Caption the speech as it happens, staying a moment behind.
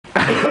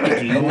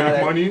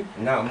money?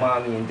 Not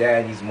mommy and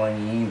daddy's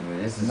money either.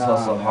 This is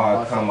hustle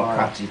hard,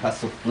 kamikaze,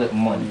 hustle flip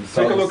money.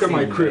 Take a look at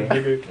my crib,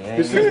 nigga. Yeah,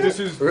 This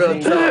is real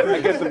talk.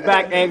 I got the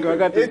back angle. I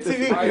got this.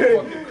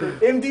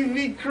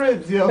 MTV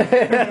cribs, yo.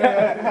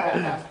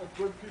 a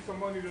good piece of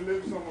money to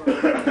live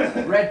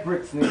somewhere. Red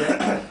bricks,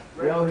 nigga.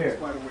 Real here.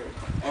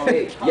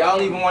 Hey, y'all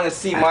don't even want to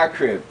see my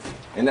crib.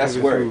 And that's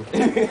word.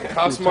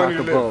 Cost money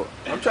to live.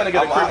 I'm trying to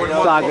get a crib with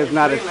Sauga's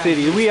not a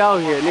city. We out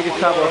here. Niggas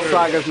talk about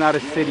Sauga's not a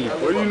city.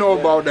 What do you know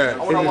about that?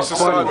 It's a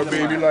Sauga,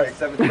 baby.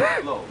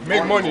 Like,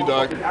 make money,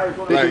 dog.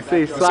 Like,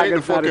 say this ain't the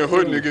Sauga's not a fucking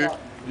hood, city.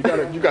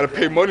 nigga. You gotta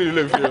pay money to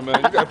live here, man.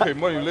 You gotta pay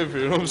money to live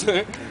here, you know what I'm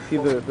saying? See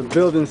the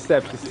building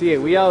steps. You see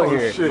it. We out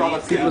here. Shit.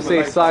 People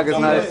say Sauga's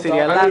not a city.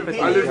 I laugh at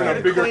I live them. in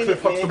a bigger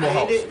Cliff Huxtable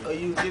house.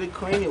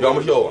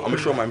 Yo, I'm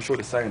gonna show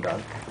the sign,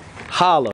 dog. Holler.